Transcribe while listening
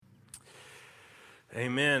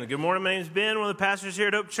Amen. Good morning. My name is Ben, one of the pastors here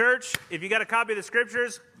at Hope Church. If you got a copy of the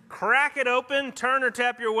scriptures, crack it open, turn or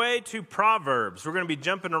tap your way to Proverbs. We're going to be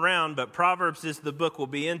jumping around, but Proverbs is the book we'll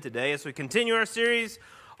be in today as we continue our series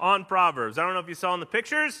on Proverbs. I don't know if you saw in the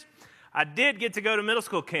pictures, I did get to go to middle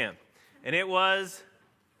school camp, and it was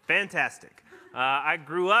fantastic. I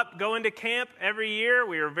grew up going to camp every year.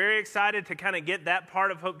 We were very excited to kind of get that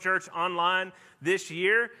part of Hope Church online this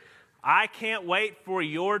year. I can't wait for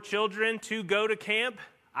your children to go to camp.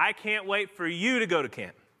 I can't wait for you to go to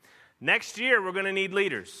camp. Next year, we're going to need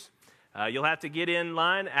leaders. You'll have to get in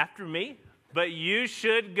line after me, but you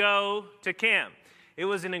should go to camp. It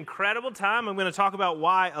was an incredible time. I'm going to talk about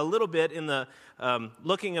why a little bit in the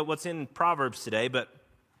looking at what's in Proverbs today, but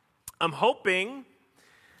I'm hoping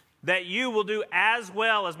that you will do as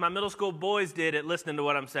well as my middle school boys did at listening to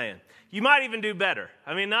what I'm saying. You might even do better.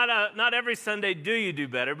 I mean, not every Sunday do you do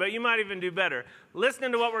better, but you might even do better.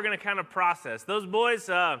 Listening to what we're going to kind of process. Those boys,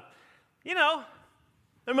 they're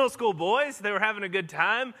middle school boys. They were having a good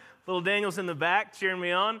time. Little Daniel's in the back cheering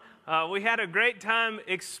me on. We had a great time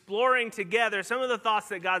exploring together some of the thoughts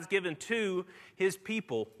that God's given to his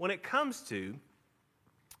people when it comes to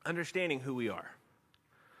understanding who we are.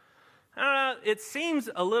 I don't know, it seems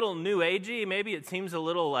a little new agey. Maybe it seems a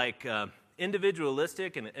little like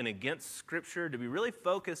individualistic and against Scripture to be really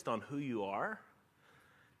focused on who you are,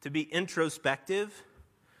 to be introspective.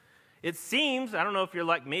 It seems, I don't know if you're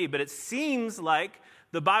like me, but it seems like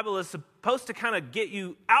the Bible is supposed to kind of get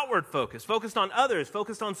you outward focused on others,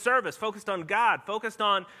 focused on service, focused on God, focused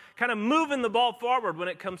on kind of moving the ball forward when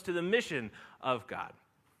it comes to the mission of God.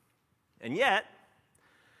 And yet,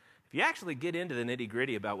 if you actually get into the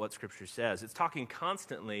nitty-gritty about what Scripture says, it's talking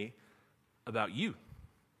constantly about you,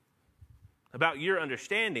 about your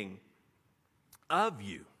understanding of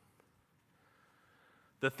you.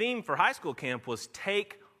 The theme for high school camp was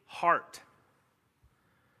take heart.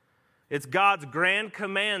 It's God's grand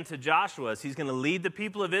command to Joshua as he's going to lead the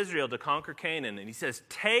people of Israel to conquer Canaan. And he says,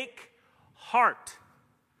 take heart.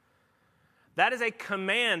 That is a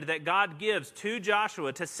command that God gives to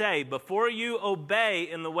Joshua to say, before you obey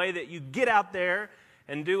in the way that you get out there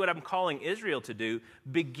and do what I'm calling Israel to do,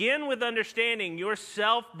 begin with understanding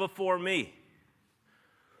yourself before me.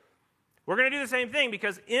 We're going to do the same thing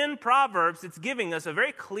because in Proverbs, it's giving us a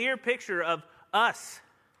very clear picture of us.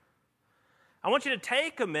 I want you to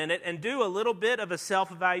take a minute and do a little bit of a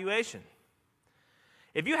self-evaluation.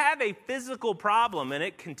 If you have a physical problem and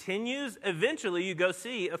it continues, eventually you go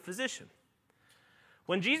see a physician.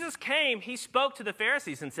 When Jesus came, he spoke to the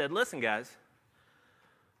Pharisees and said, listen, guys,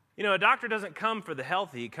 a doctor doesn't come for the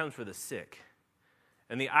healthy, he comes for the sick.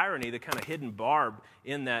 And the irony, the kind of hidden barb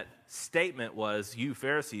in that statement was, you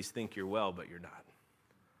Pharisees think you're well, but you're not.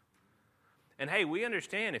 And hey, we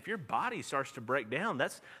understand if your body starts to break down,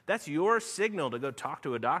 that's your signal to go talk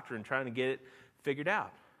to a doctor and try to get it figured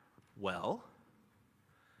out. Well,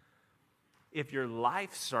 if your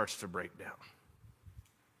life starts to break down,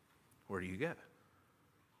 where do you go?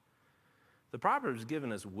 The Proverbs is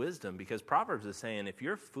giving us wisdom because Proverbs is saying, if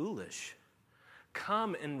you're foolish,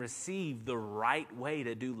 come and receive the right way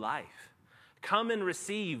to do life. Come and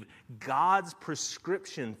receive God's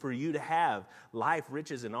prescription for you to have life,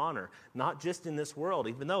 riches, and honor, not just in this world,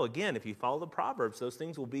 even though, again, if you follow the Proverbs, those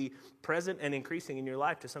things will be present and increasing in your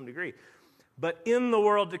life to some degree. But in the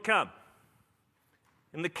world to come,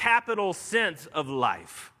 in the capital sense of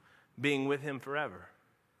life, being with him forever.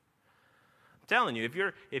 Telling you,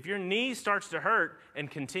 if your knee starts to hurt and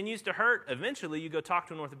continues to hurt, eventually you go talk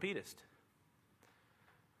to an orthopedist.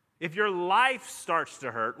 If your life starts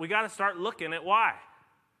to hurt, we got to start looking at why.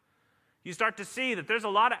 You start to see that there's a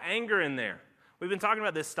lot of anger in there. We've been talking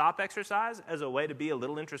about this stop exercise as a way to be a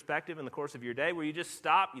little introspective in the course of your day, where you just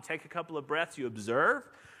stop, you take a couple of breaths, you observe,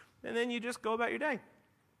 and then you just go about your day.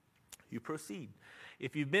 You proceed.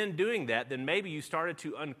 If you've been doing that, then maybe you started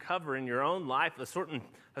to uncover in your own life a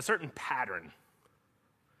certain pattern.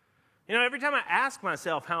 Every time I ask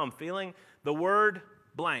myself how I'm feeling, the word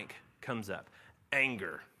blank comes up.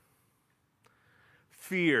 Anger,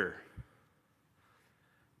 fear,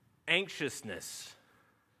 anxiousness,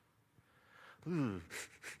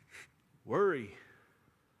 worry.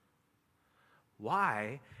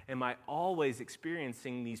 Why am I always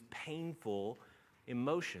experiencing these painful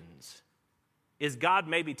emotions? Is God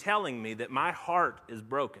maybe telling me that my heart is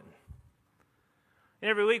broken? And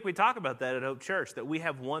every week we talk about that at Hope Church, that we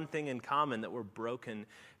have one thing in common, that we're broken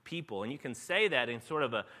people. And you can say that in sort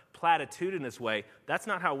of a platitudinous way. That's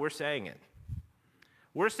not how we're saying it.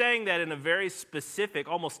 We're saying that in a very specific,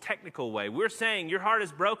 almost technical way. We're saying your heart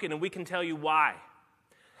is broken and we can tell you why.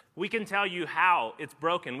 We can tell you how it's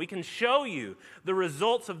broken. We can show you the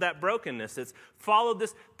results of that brokenness. It's followed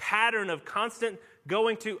this pattern of constant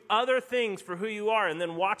going to other things for who you are and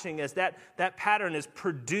then watching as that pattern is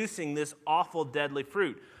producing this awful, deadly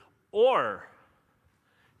fruit. Or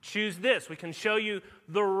choose this. We can show you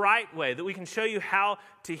the right way, that we can show you how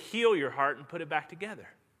to heal your heart and put it back together.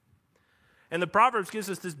 And the Proverbs gives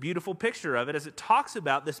us this beautiful picture of it as it talks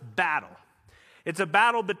about this battle. It's a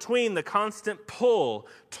battle between the constant pull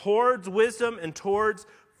towards wisdom and towards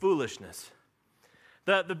foolishness.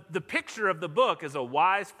 The picture of the book is a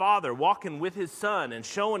wise father walking with his son and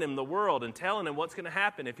showing him the world and telling him what's going to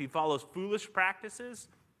happen if he follows foolish practices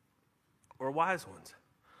or wise ones.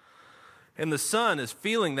 And the son is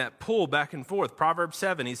feeling that pull back and forth. Proverbs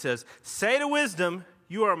 7, he says, "Say to wisdom,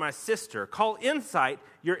 you are my sister. Call insight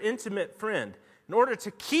your intimate friend, in order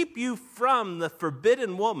to keep you from the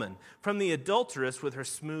forbidden woman, from the adulteress with her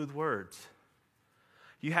smooth words."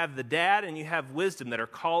 You have the dad and you have wisdom that are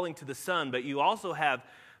calling to the son, but you also have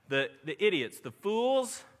the idiots, the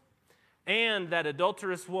fools, and that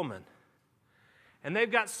adulterous woman. And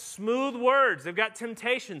they've got smooth words. They've got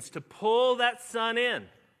temptations to pull that son in.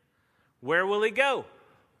 Where will he go?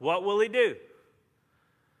 What will he do?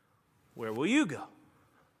 Where will you go?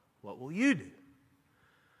 What will you do?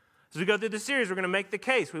 As we go through the series, we're going to make the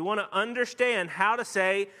case. We want to understand how to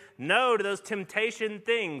say no to those temptation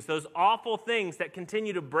things, those awful things that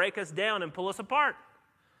continue to break us down and pull us apart.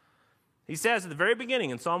 He says at the very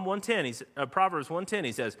beginning in Psalm 110, Proverbs 110,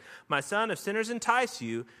 he says, "My son, if sinners entice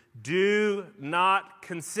you, do not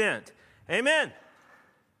consent." Amen.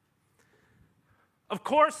 Of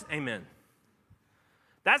course, amen.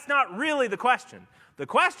 That's not really the question. The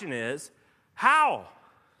question is, how?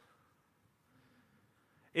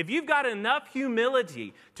 If you've got enough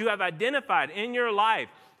humility to have identified in your life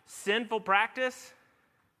sinful practice,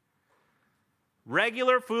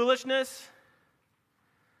 regular foolishness,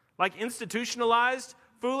 like institutionalized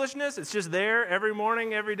foolishness, it's just there every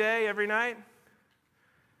morning, every day, every night.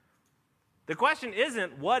 The question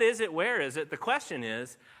isn't, what is it, where is it? The question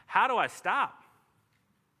is, how do I stop?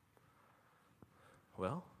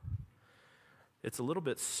 Well, it's a little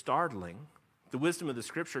bit startling. The wisdom of the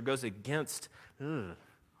Scripture goes against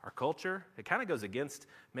our culture. It kind of goes against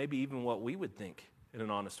maybe even what we would think in an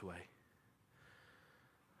honest way.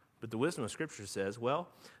 But the wisdom of Scripture says, well,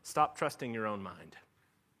 stop trusting your own mind.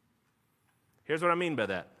 Here's what I mean by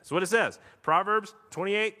that. That's what it says. Proverbs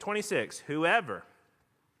 28:26. Whoever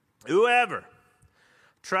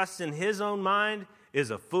trusts in his own mind is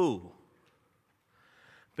a fool.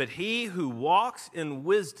 But he who walks in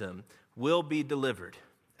wisdom will be delivered.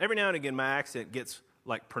 Every now and again, my accent gets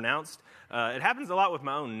pronounced. It happens a lot with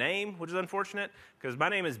my own name, which is unfortunate, because my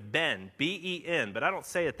name is Ben, B-E-N, but I don't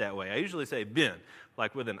say it that way. I usually say Ben,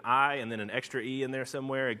 like with an I and then an extra E in there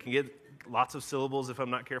somewhere. It can get lots of syllables if I'm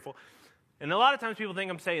not careful. And a lot of times people think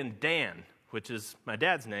I'm saying Dan, which is my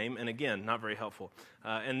dad's name, and again, not very helpful.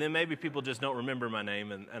 And then maybe people just don't remember my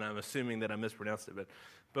name, and I'm assuming that I mispronounced it.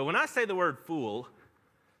 But when I say the word fool,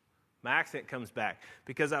 my accent comes back,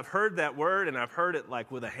 because I've heard that word, and I've heard it like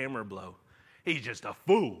with a hammer blow. He's just a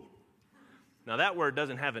fool. Now, that word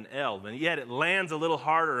doesn't have an L, and yet it lands a little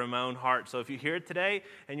harder in my own heart. So if you hear it today,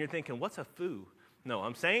 and you're thinking, what's a foo? No,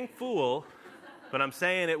 I'm saying fool, but I'm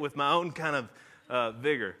saying it with my own kind of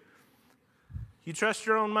vigor. You trust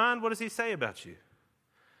your own mind? What does he say about you?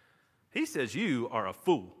 He says you are a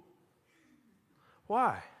fool.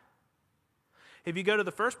 Why? If you go to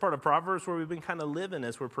the first part of Proverbs where we've been kind of living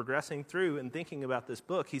as we're progressing through and thinking about this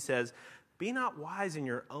book, he says, "Be not wise in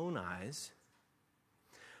your own eyes,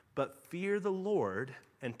 but fear the Lord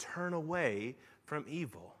and turn away from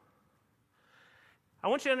evil." I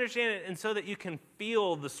want you to understand it, and so that you can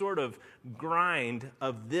feel the sort of grind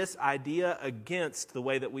of this idea against the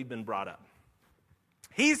way that we've been brought up.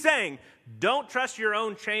 He's saying, don't trust your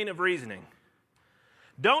own chain of reasoning.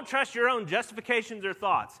 Don't trust your own justifications or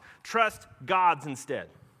thoughts. Trust God's instead.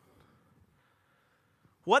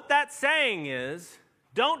 What that's saying is,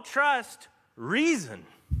 don't trust reason.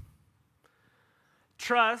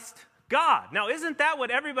 Trust God. Now, isn't that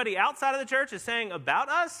what everybody outside of the church is saying about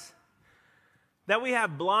us? That we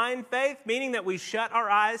have blind faith, meaning that we shut our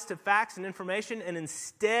eyes to facts and information and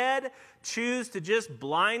instead choose to just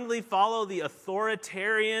blindly follow the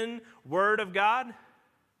authoritarian word of God?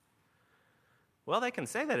 Well, they can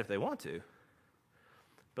say that if they want to.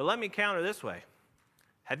 But let me counter this way.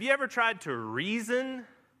 Have you ever tried to reason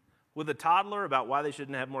with a toddler about why they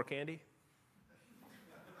shouldn't have more candy?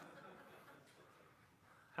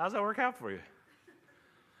 How's that work out for you?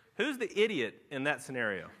 Who's the idiot in that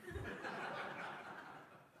scenario?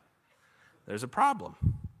 There's a problem.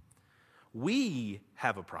 we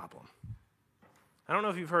have a problem. I don't know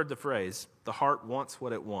if you've heard the phrase, the heart wants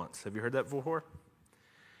what it wants. Have you heard that before?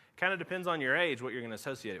 Kind of depends on your age what you're going to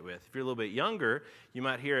associate it with. If you're a little bit younger, you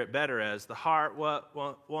might hear it better as the heart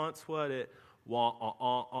wants what it wants.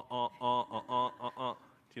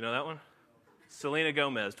 Do you know that one? Selena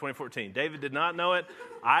Gomez, 2014. David did not know it.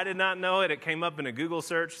 I did not know it. It came up in a Google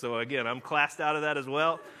search, so again, I'm classed out of that as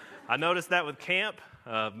well. I noticed that with camp.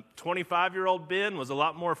 25-year-old Ben was a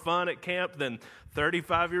lot more fun at camp than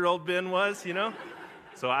 35-year-old Ben was, you know?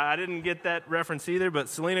 So I didn't get that reference either, but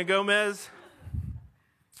Selena Gomez,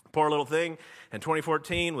 poor little thing, in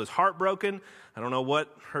 2014 was heartbroken. I don't know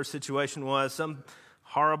what her situation was, some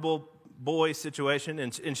horrible boy situation,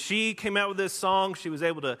 and she came out with this song. She was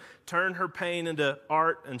able to turn her pain into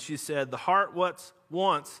art, and she said, the heart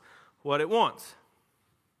wants what it wants.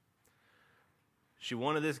 She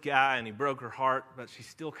wanted this guy, and he broke her heart, but she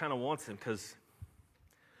still kind of wants him because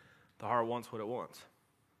the heart wants what it wants.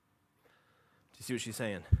 Do you see what she's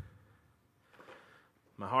saying?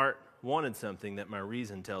 My heart wanted something that my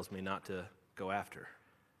reason tells me not to go after.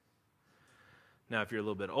 Now, if you're a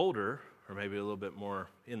little bit older, or maybe a little bit more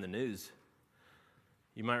in the news,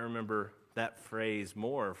 you might remember that phrase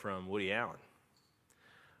more from Woody Allen.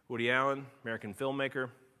 Woody Allen, American filmmaker,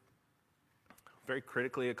 very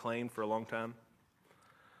critically acclaimed for a long time.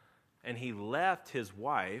 And he left his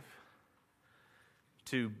wife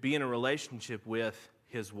to be in a relationship with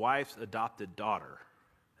his wife's adopted daughter,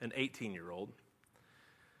 an 18-year-old.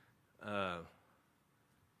 And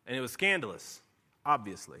it was scandalous,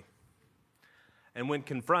 obviously. And when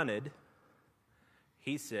confronted,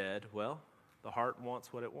 he said, well, the heart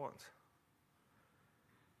wants what it wants.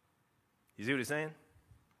 You see what he's saying?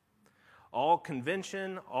 All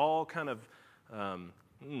convention, all kind of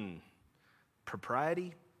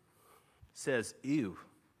propriety says, ew.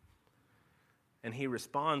 And he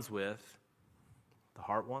responds with, the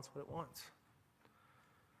heart wants what it wants.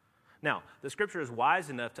 Now, the scripture is wise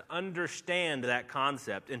enough to understand that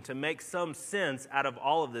concept and to make some sense out of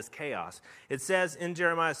all of this chaos. It says in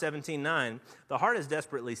Jeremiah 17:9, the heart is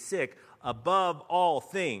desperately sick above all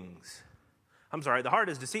things. The heart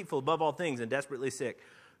is deceitful above all things and desperately sick.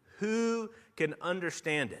 Who can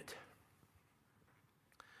understand it?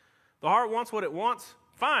 The heart wants what it wants?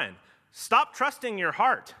 Fine. Stop trusting your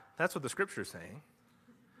heart. That's what the scripture is saying.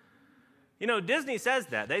 You know, Disney says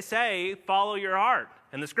that. They say, follow your heart.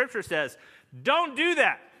 And the scripture says, don't do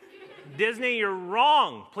that. Disney, you're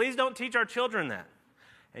wrong. Please don't teach our children that.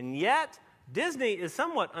 And yet, Disney is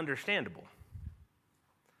somewhat understandable.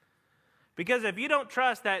 Because if you don't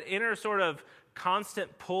trust that inner sort of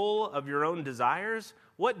constant pull of your own desires,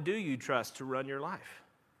 what do you trust to run your life?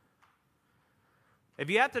 If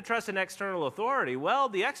you have to trust an external authority, well,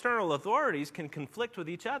 the external authorities can conflict with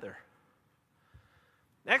each other.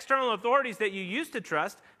 External authorities that you used to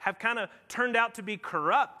trust have kind of turned out to be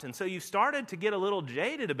corrupt, and so you started to get a little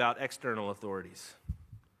jaded about external authorities.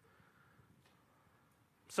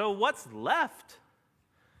 So what's left?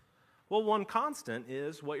 Well, one constant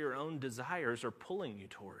is what your own desires are pulling you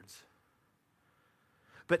towards.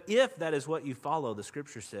 But if that is what you follow, the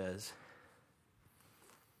scripture says,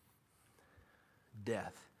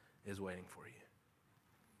 death is waiting for you.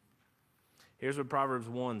 Here's what Proverbs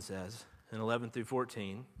 1 says in 11 through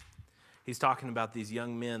 14. He's talking about these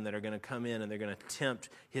young men that are going to come in and they're going to tempt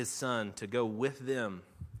his son to go with them.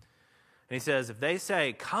 And he says, if they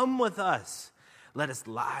say, come with us, let us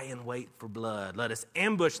lie in wait for blood. Let us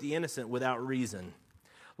ambush the innocent without reason.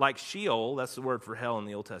 Like Sheol, that's the word for hell in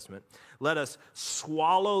the Old Testament. Let us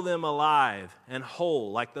swallow them alive and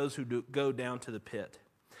whole, like those who go down to the pit.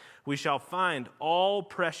 We shall find all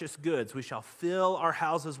precious goods. We shall fill our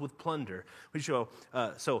houses with plunder.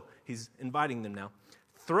 So he's inviting them now.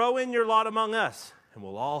 Throw in your lot among us, and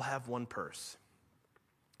we'll all have one purse.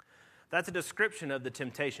 That's a description of the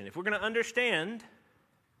temptation. If we're going to understand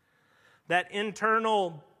that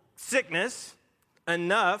internal sickness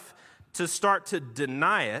enough to start to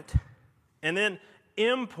deny it, and then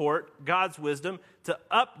import God's wisdom to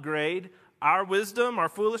upgrade our wisdom, our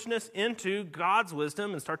foolishness into God's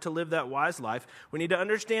wisdom and start to live that wise life, we need to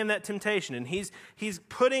understand that temptation. And he's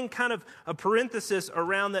putting kind of a parenthesis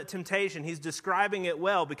around that temptation. He's describing it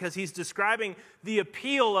well because he's describing the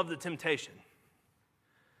appeal of the temptation.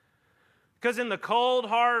 Because in the cold,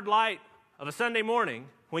 hard light of a Sunday morning,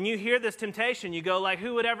 when you hear this temptation, you go like,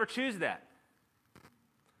 who would ever choose that?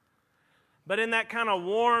 But in that kind of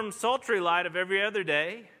warm, sultry light of every other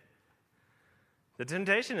day, the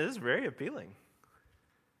temptation is very appealing.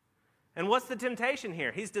 And what's the temptation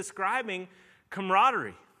here? He's describing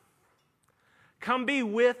camaraderie. Come be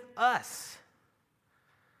with us.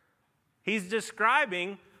 He's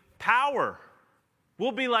describing power.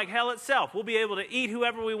 We'll be like hell itself. We'll be able to eat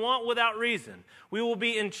whoever we want without reason. We will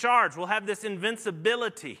be in charge. We'll have this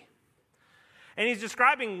invincibility. And he's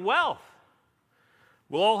describing wealth.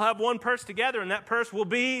 We'll all have one purse together, and that purse will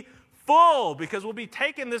be full because we'll be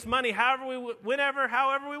taking this money however we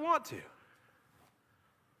want to.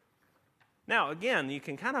 Now, again, you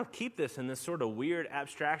can kind of keep this in this sort of weird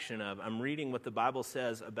abstraction of I'm reading what the Bible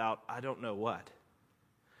says about I don't know what.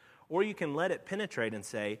 Or you can let it penetrate and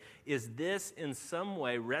say, is this in some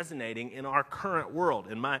way resonating in our current world,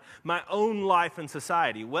 in my own life and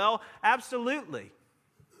society? Well, absolutely.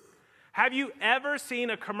 Have you ever seen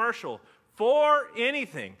a commercial for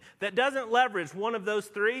anything that doesn't leverage one of those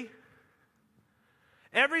three?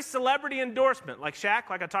 Every celebrity endorsement, like Shaq,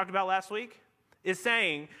 like I talked about last week, is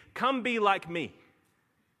saying, come be like me.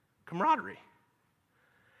 Camaraderie.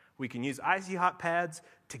 We can use icy hot pads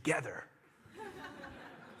together.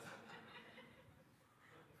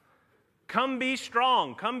 Come be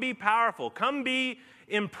strong. Come be powerful. Come be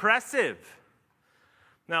impressive.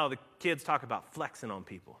 Now, the kids talk about flexing on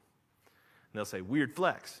people. And they'll say, weird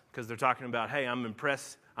flex, because they're talking about, hey, I'm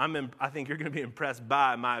impressed. I think you're going to be impressed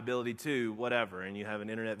by my ability to whatever. And you have an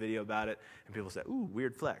internet video about it, and people say, ooh,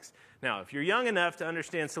 weird flex. Now, if you're young enough to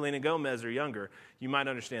understand Selena Gomez or younger, you might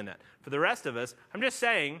understand that. For the rest of us, I'm just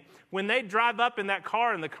saying, when they drive up in that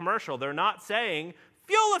car in the commercial, they're not saying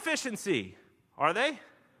fuel efficiency, are they?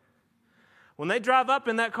 When they drive up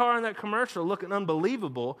in that car in that commercial looking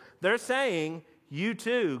unbelievable, they're saying you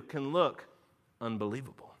too can look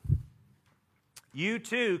unbelievable. You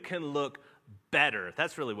too can look better.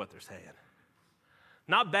 That's really what they're saying.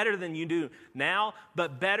 Not better than you do now,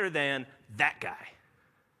 but better than that guy.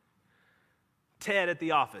 Ted at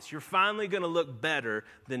the office. You're finally going to look better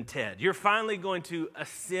than Ted. You're finally going to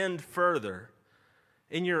ascend further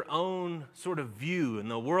in your own sort of view, in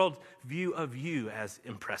the world view of you as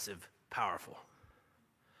impressive, powerful.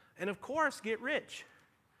 And of course, get rich.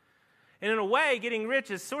 And in a way, getting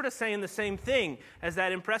rich is sort of saying the same thing as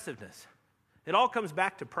that impressiveness. It all comes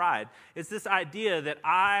back to pride. It's this idea that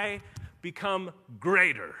I become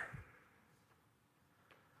greater.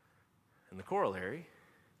 And the corollary,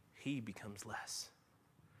 he becomes less.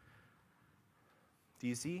 Do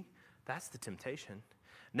you see? That's the temptation.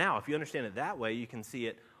 Now, if you understand it that way, you can see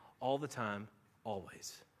it all the time,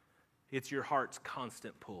 always. It's your heart's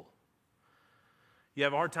constant pull. You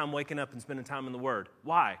have a hard time waking up and spending time in the Word.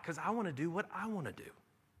 Why? Because I want to do what I want to do.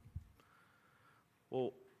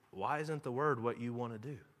 Well, why isn't the Word what you want to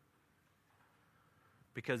do?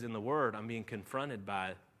 Because in the Word, I'm being confronted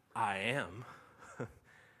by I am.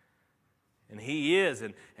 And He is,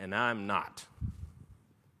 and I'm not.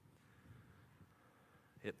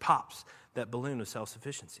 It pops that balloon of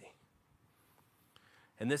self-sufficiency.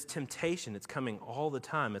 And this temptation, it's coming all the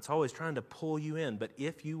time. It's always trying to pull you in. But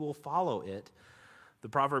if you will follow it, the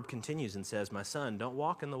proverb continues and says, my son, don't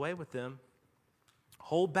walk in the way with them.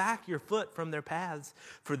 Hold back your foot from their paths,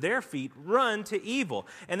 for their feet run to evil,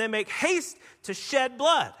 and they make haste to shed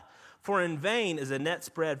blood. For in vain is a net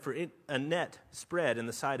spread in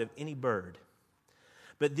the sight of any bird.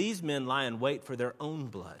 But these men lie in wait for their own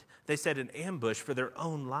blood. They set an ambush for their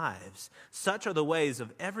own lives. Such are the ways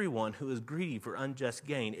of everyone who is greedy for unjust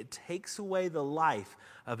gain. It takes away the life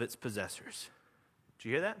of its possessors. Did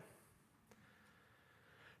you hear that?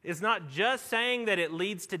 It's not just saying that it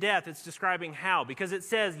leads to death, it's describing how. Because it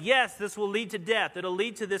says, yes, this will lead to death. It'll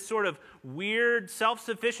lead to this sort of weird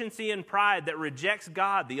self-sufficiency and pride that rejects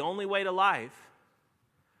God, the only way to life.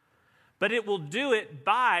 But it will do it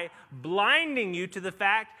by blinding you to the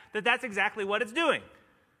fact that that's exactly what it's doing.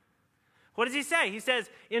 What does he say? He says,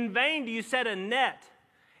 in vain do you set a net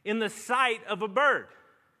in the sight of a bird.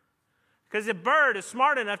 Because a bird is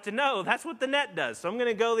smart enough to know that's what the net does, so I'm going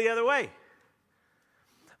to go the other way.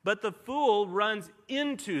 But the fool runs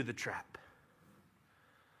into the trap.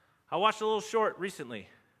 I watched a little short recently,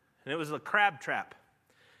 and it was a crab trap.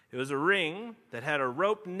 It was a ring that had a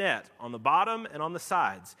rope net on the bottom and on the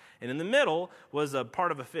sides. And in the middle was a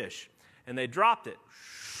part of a fish. And they dropped it.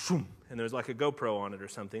 And there was like a GoPro on it or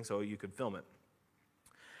something so you could film it.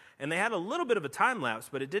 And they had a little bit of a time lapse,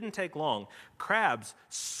 but it didn't take long. Crabs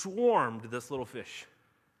swarmed this little fish.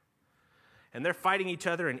 And they're fighting each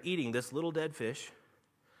other and eating this little dead fish.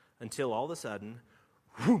 Until all of a sudden,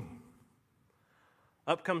 whoom,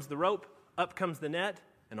 up comes the rope, up comes the net,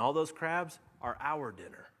 and all those crabs are our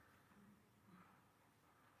dinner.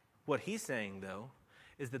 What he's saying, though,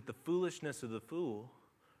 is that the foolishness of the fool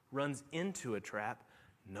runs into a trap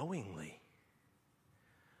knowingly.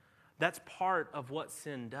 That's part of what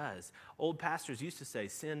sin does. Old pastors used to say,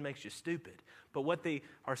 sin makes you stupid. But what they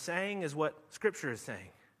are saying is what Scripture is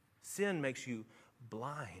saying. Sin makes you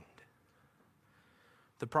blind.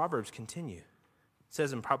 the Proverbs continue. It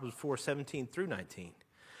says in Proverbs 4:17 through 19,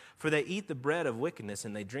 "For they eat the bread of wickedness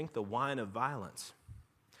and they drink the wine of violence.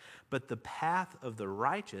 But the path of the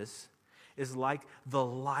righteous is like the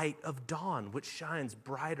light of dawn, which shines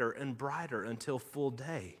brighter and brighter until full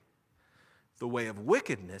day. The way of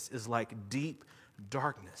wickedness is like deep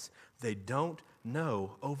darkness. They don't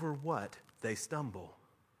know over what they stumble."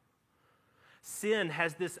 Sin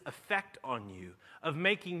has this effect on you of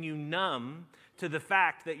making you numb to the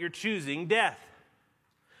fact that you're choosing death.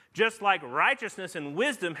 Just like righteousness and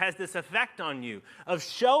wisdom has this effect on you of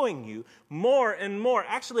showing you more and more,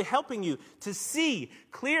 actually helping you to see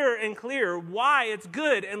clearer and clearer why it's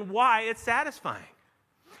good and why it's satisfying.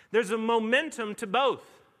 There's a momentum to both.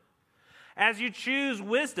 As you choose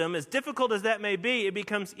wisdom, as difficult as that may be, it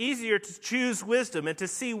becomes easier to choose wisdom and to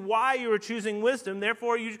see why you are choosing wisdom.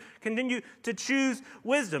 Therefore, you continue to choose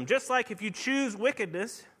wisdom. Just like if you choose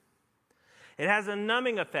wickedness, it has a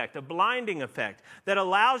numbing effect, a blinding effect that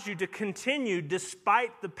allows you to continue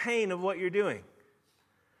despite the pain of what you're doing,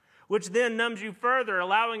 which then numbs you further,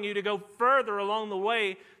 allowing you to go further along the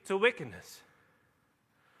way to wickedness.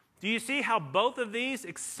 Do you see how both of these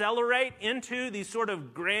accelerate into these sort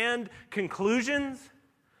of grand conclusions?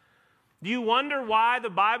 Do you wonder why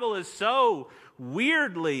the Bible is so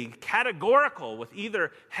weirdly categorical with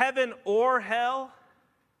either heaven or hell?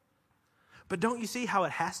 But don't you see how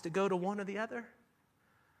it has to go to one or the other?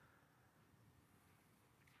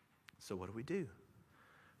 So what do?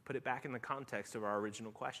 Put it back in the context of our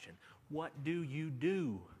original question. What do you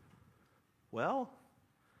do? Well,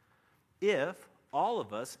 if all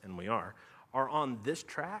of us, and we are on this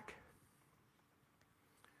track,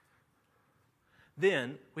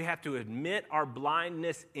 then we have to admit our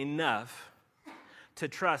blindness enough to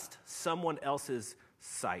trust someone else's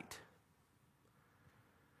sight.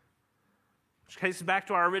 Which takes us back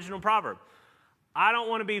to our original proverb. I don't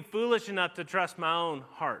want to be foolish enough to trust my own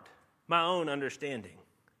heart, my own understanding.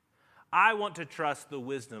 I want to trust the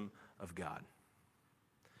wisdom of God.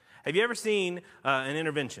 Have you ever seen an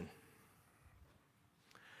intervention?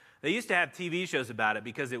 They used to have TV shows about it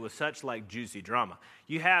because it was such like juicy drama.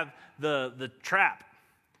 You have the trap.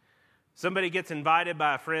 Somebody gets invited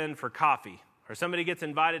by a friend for coffee, or somebody gets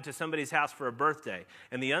invited to somebody's house for a birthday,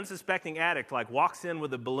 and the unsuspecting addict like walks in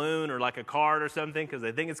with a balloon or like a card or something because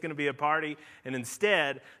they think it's going to be a party, and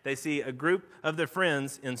instead they see a group of their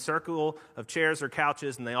friends in circle of chairs or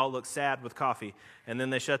couches, and they all look sad with coffee, and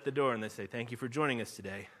then they shut the door and they say, "Thank you for joining us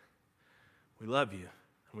today. We love you.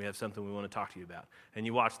 And we have something we want to talk to you about." And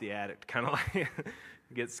you watch the addict kind of like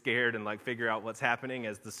get scared and like figure out what's happening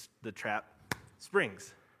as the trap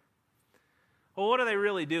springs. Well, what are they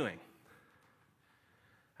really doing?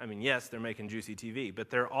 I mean, yes, they're making juicy TV, but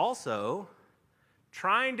they're also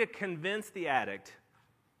trying to convince the addict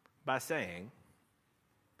by saying,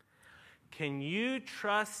 "Can you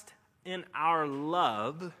trust in our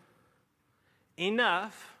love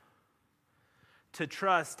enough to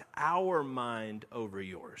trust our mind over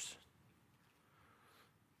yours?"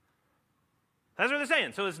 That's what they're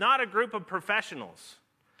saying. So it's not a group of professionals.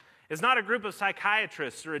 It's not a group of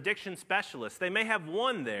psychiatrists or addiction specialists. They may have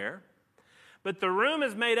one there, but the room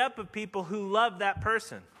is made up of people who love that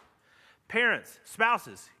person. Parents,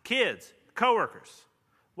 spouses, kids, coworkers.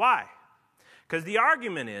 Why? Because the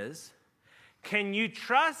argument is, can you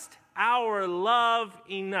trust our love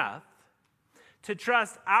enough to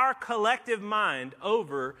trust our collective mind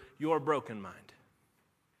over your broken mind?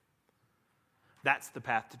 That's the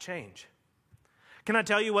path to change. Can I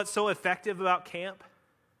tell you what's so effective about camp?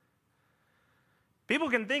 People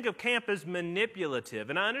can think of camp as manipulative,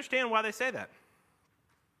 and I understand why they say that.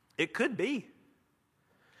 It could be.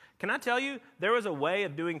 Can I tell you, there was a way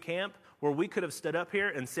of doing camp where we could have stood up here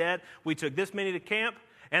and said, we took this many to camp,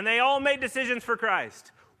 and they all made decisions for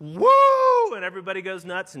Christ. Woo! And everybody goes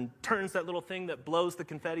nuts and turns that little thing that blows the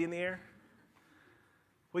confetti in the air.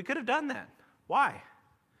 We could have done that. Why?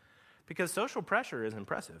 Because social pressure is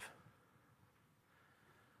impressive.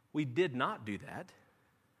 We did not do that,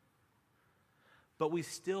 but we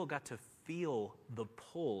still got to feel the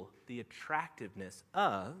pull, the attractiveness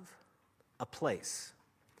of a place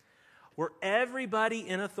where everybody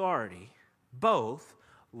in authority both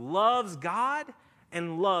loves God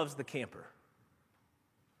and loves the camper.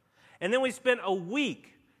 And then we spent a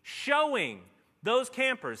week showing those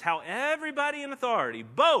campers how everybody in authority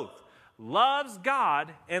both loves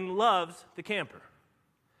God and loves the camper.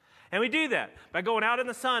 And we do that by going out in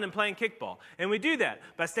the sun and playing kickball. And we do that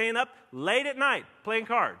by staying up late at night playing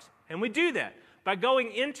cards. And we do that by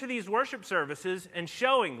going into these worship services and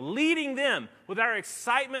leading them with our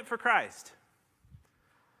excitement for Christ.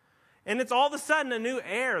 And it's all of a sudden a new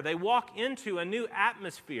air. They walk into a new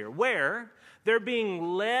atmosphere where they're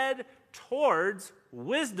being led towards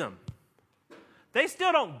wisdom. They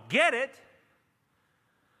still don't get it,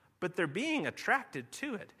 but they're being attracted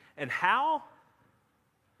to it. And how?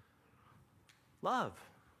 Love.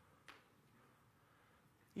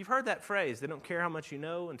 You've heard that phrase, they don't care how much you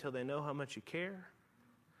know until they know how much you care.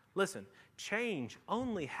 Listen, change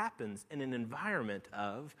only happens in an environment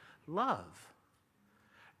of love.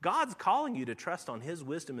 God's calling you to trust on His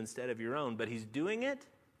wisdom instead of your own, but He's doing it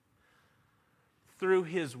through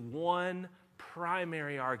His one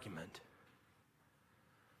primary argument.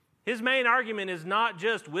 His main argument is not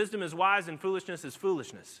just wisdom is wise and foolishness is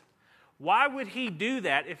foolishness. Why would He do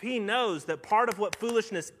that if He knows that part of what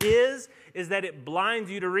foolishness is that it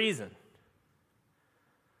blinds you to reason?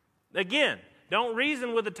 Again, don't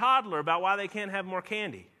reason with a toddler about why they can't have more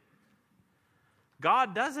candy.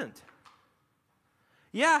 God doesn't.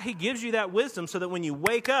 Yeah, He gives you that wisdom so that when you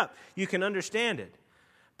wake up, you can understand it.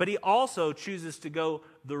 But He also chooses to go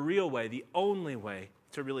the real way, the only way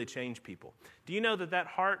to really change people. Do you know that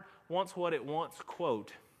heart wants what it wants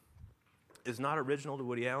quote is not original to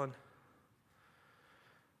Woody Allen?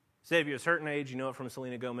 Say if you're a certain age, you know it from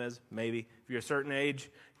Selena Gomez, maybe. If you're a certain age,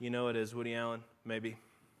 you know it as Woody Allen, maybe.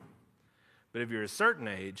 But if you're a certain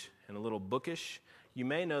age and a little bookish, you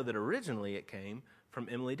may know that originally it came from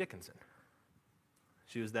Emily Dickinson.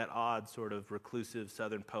 She was that odd sort of reclusive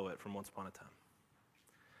Southern poet from Once Upon a Time.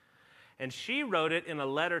 And she wrote it in a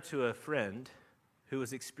letter to a friend who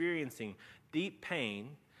was experiencing deep pain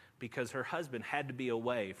because her husband had to be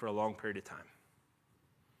away for a long period of time.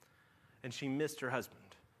 And she missed her husband.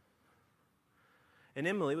 And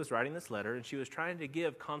Emily was writing this letter, and she was trying to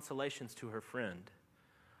give consolations to her friend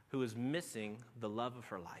who was missing the love of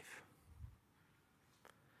her life.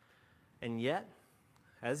 And yet,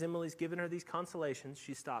 as Emily's given her these consolations,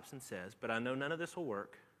 she stops and says, but I know none of this will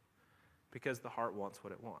work because the heart wants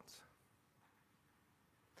what it wants.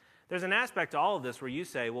 There's an aspect to all of this where you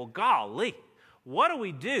say, well, golly, what do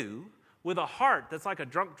we do with a heart that's like a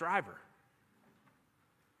drunk driver?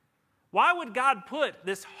 Why would God put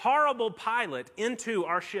this horrible pilot into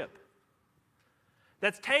our ship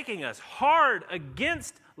that's taking us hard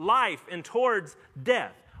against life and towards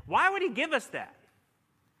death? Why would He give us that?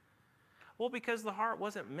 Well, because the heart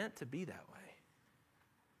wasn't meant to be that way.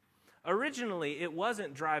 Originally, it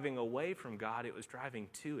wasn't driving away from God, it was driving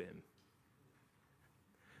to Him.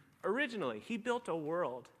 Originally, He built a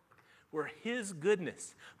world where His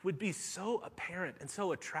goodness would be so apparent and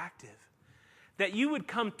so attractive that you would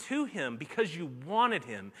come to Him because you wanted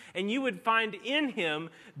Him, and you would find in Him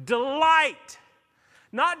delight.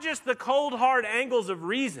 Not just the cold, hard angles of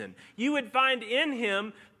reason. You would find in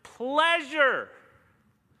Him pleasure.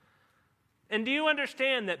 And do you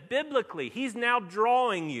understand that biblically, He's now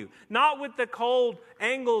drawing you, not with the cold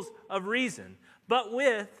angles of reason, but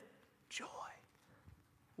with joy,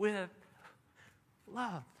 with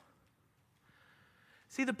love.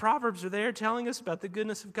 See, the Proverbs are there telling us about the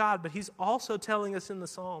goodness of God, but He's also telling us in the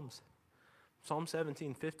Psalms. Psalm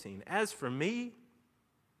 17:15, as for me,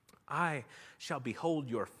 I shall behold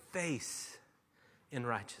your face in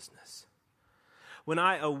righteousness. When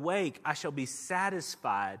I awake, I shall be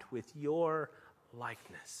satisfied with your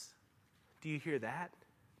likeness. Do you hear that?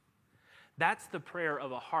 That's the prayer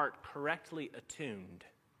of a heart correctly attuned.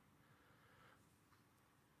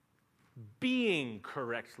 Being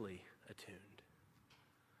correctly attuned.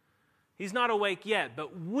 He's not awake yet,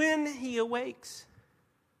 but when he awakes,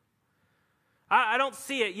 I don't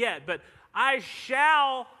see it yet, but I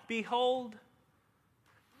shall behold.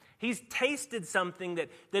 He's tasted something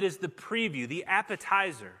that is the preview, the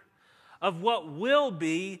appetizer of what will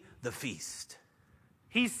be the feast.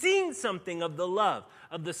 He's seen something of the love,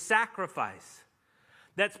 of the sacrifice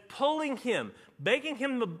that's pulling him, making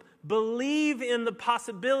him believe in the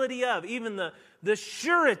possibility of, even the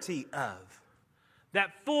surety of,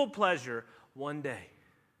 that full pleasure one day.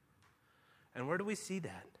 And where do we see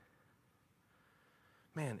that?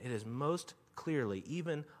 Man, it is most clearly,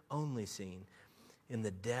 even only seen in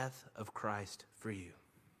the death of Christ for you.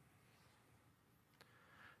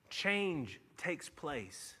 Change takes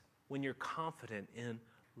place when you're confident in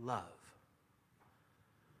love.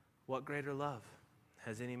 What greater love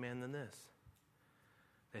has any man than this?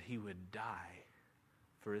 That he would die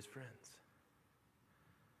for his friends.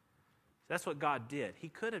 That's what God did. He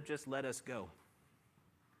could have just let us go.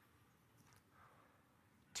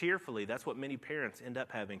 Tearfully, that's what many parents end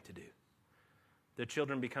up having to do. Their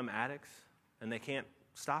children become addicts, and they can't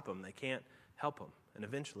stop them. They can't help them. And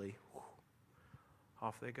eventually,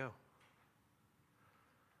 off they go.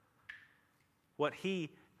 What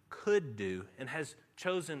he could do and has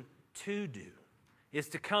chosen to do is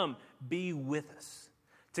to come be with us,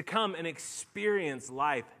 to come and experience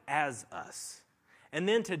life as us, and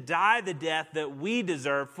then to die the death that we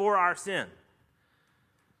deserve for our sin.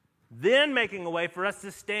 Then making a way for us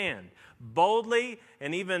to stand boldly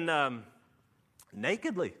and even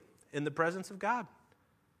nakedly in the presence of God.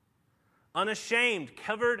 Unashamed,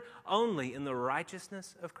 covered only in the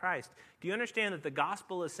righteousness of Christ. Do you understand that the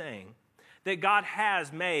gospel is saying that God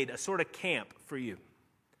has made a sort of camp for you?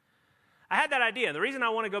 I had that idea. The reason I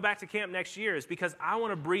want to go back to camp next year is because I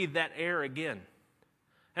want to breathe that air again.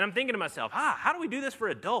 And I'm thinking to myself, how do we do this for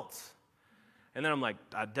adults? And then I'm like,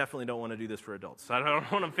 I definitely don't want to do this for adults. So I don't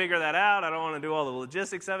want to figure that out. I don't want to do all the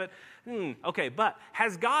logistics of it. Okay, but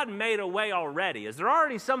has God made a way already? Is there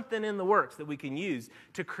already something in the works that we can use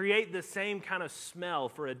to create the same kind of smell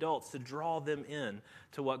for adults to draw them in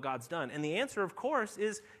to what God's done? And the answer, of course,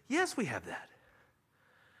 is yes, we have that.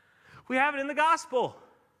 We have it in the gospel.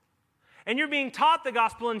 And you're being taught the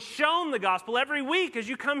gospel and shown the gospel every week as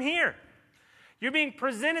you come here. You're being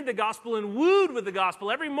presented the gospel and wooed with the gospel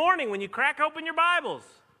every morning when you crack open your Bibles.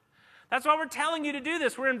 That's why we're telling you to do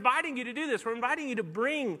this. We're inviting you to do this. We're inviting you to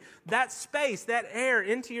bring that space, that air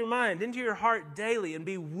into your mind, into your heart daily and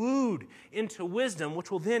be wooed into wisdom, which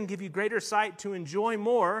will then give you greater sight to enjoy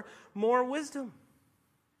more wisdom.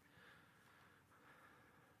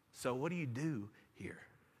 So what do you do here?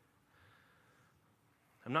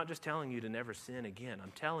 I'm not just telling you to never sin again.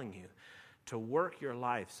 I'm telling you to work your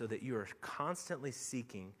life so that you are constantly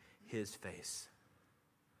seeking His face.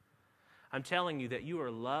 I'm telling you that you are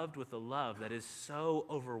loved with a love that is so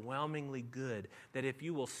overwhelmingly good that if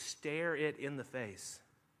you will stare it in the face,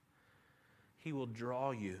 He will draw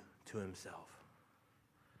you to Himself.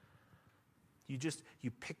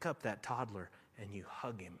 You pick up that toddler and you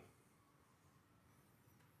hug him.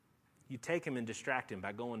 You take him and distract him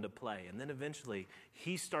by going to play. And then eventually,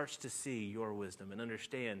 he starts to see your wisdom and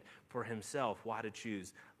understand for himself why to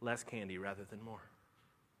choose less candy rather than more.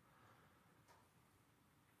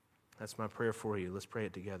 That's my prayer for you. Let's pray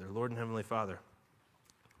it together. Lord and Heavenly Father,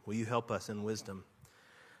 will you help us in wisdom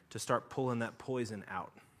to start pulling that poison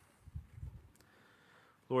out?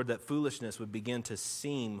 Lord, that foolishness would begin to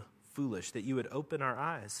seem foolish, that you would open our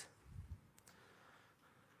eyes.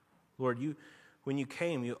 Lord, when you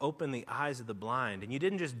came, you opened the eyes of the blind. And you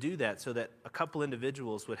didn't just do that so that a couple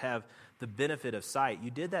individuals would have the benefit of sight. You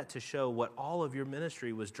did that to show what all of your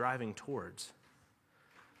ministry was driving towards,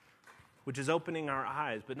 which is opening our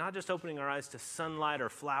eyes, but not just opening our eyes to sunlight or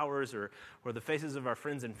flowers or the faces of our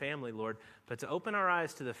friends and family, Lord, but to open our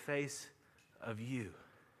eyes to the face of you,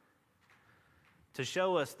 to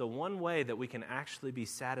show us the one way that we can actually be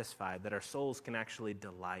satisfied, that our souls can actually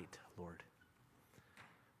delight, Lord.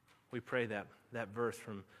 We pray that verse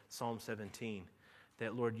from Psalm 17,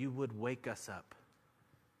 that, Lord, you would wake us up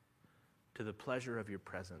to the pleasure of your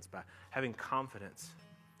presence by having confidence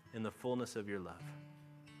in the fullness of your love.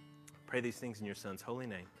 Pray these things in your Son's holy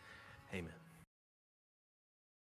name. Amen.